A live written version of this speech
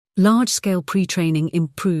Large-scale pre-training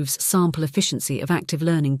improves sample efficiency of active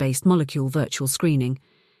learning-based molecule virtual screening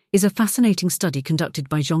is a fascinating study conducted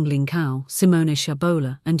by Zhongling Cao, Simone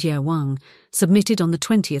Chabola, and Ye Wang, submitted on the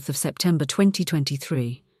 20th of September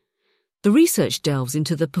 2023. The research delves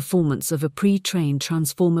into the performance of a pre-trained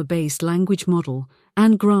transformer-based language model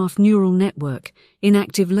and graph neural network in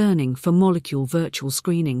active learning for molecule virtual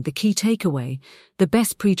screening. The key takeaway: the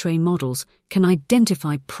best pre-trained models can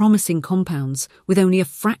identify promising compounds with only a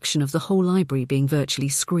fraction of the whole library being virtually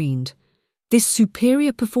screened. This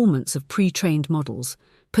superior performance of pre-trained models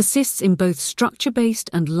persists in both structure-based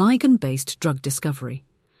and ligand-based drug discovery.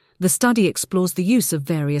 The study explores the use of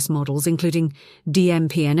various models including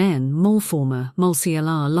DMPNN, Molformer,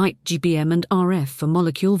 MolCLR, ligand-GBM and RF for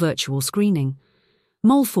molecule virtual screening.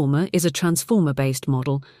 Molformer is a transformer-based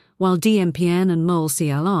model, while DMPN and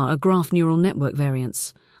MolCLR are graph neural network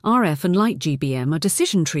variants. RF and ligand-GBM are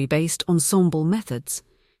decision tree-based ensemble methods.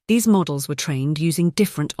 These models were trained using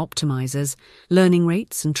different optimizers, learning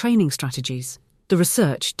rates and training strategies. The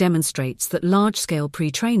research demonstrates that large-scale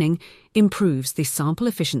pre-training improves the sample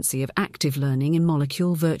efficiency of active learning in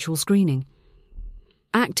molecule virtual screening.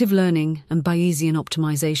 Active learning and Bayesian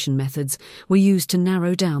optimization methods were used to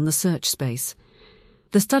narrow down the search space.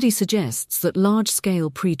 The study suggests that large-scale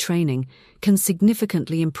pre-training can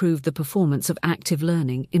significantly improve the performance of active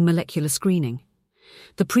learning in molecular screening.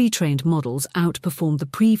 The pre-trained models outperformed the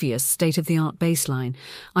previous state-of-the-art baseline,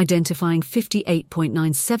 identifying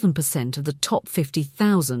 58.97% of the top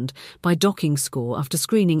 50,000 by docking score after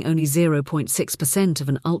screening only 0.6% of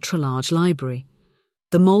an ultra-large library.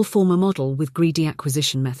 The Molformer model with greedy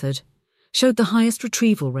acquisition method showed the highest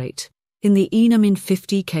retrieval rate in the Enamin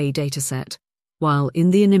 50K dataset, while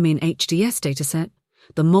in the Enamin HDS dataset,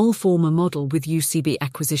 the Molformer model with UCB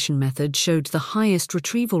acquisition method showed the highest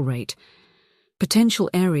retrieval rate. Potential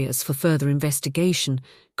areas for further investigation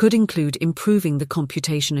could include improving the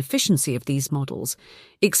computation efficiency of these models,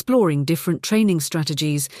 exploring different training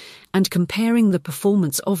strategies, and comparing the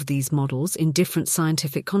performance of these models in different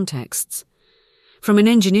scientific contexts. From an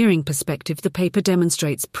engineering perspective, the paper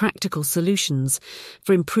demonstrates practical solutions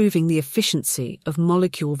for improving the efficiency of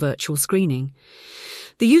molecule virtual screening.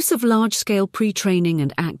 The use of large-scale pre-training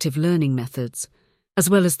and active learning methods, as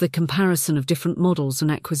well as the comparison of different models and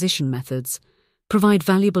acquisition methods, provide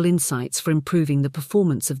valuable insights for improving the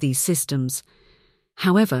performance of these systems.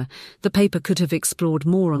 However, the paper could have explored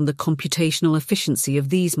more on the computational efficiency of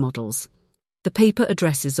these models. The paper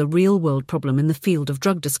addresses a real-world problem in the field of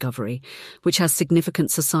drug discovery, which has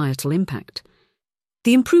significant societal impact.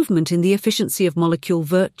 The improvement in the efficiency of molecule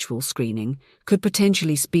virtual screening could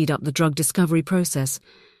potentially speed up the drug discovery process.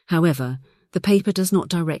 However, the paper does not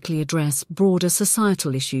directly address broader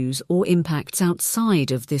societal issues or impacts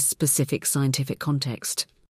outside of this specific scientific context.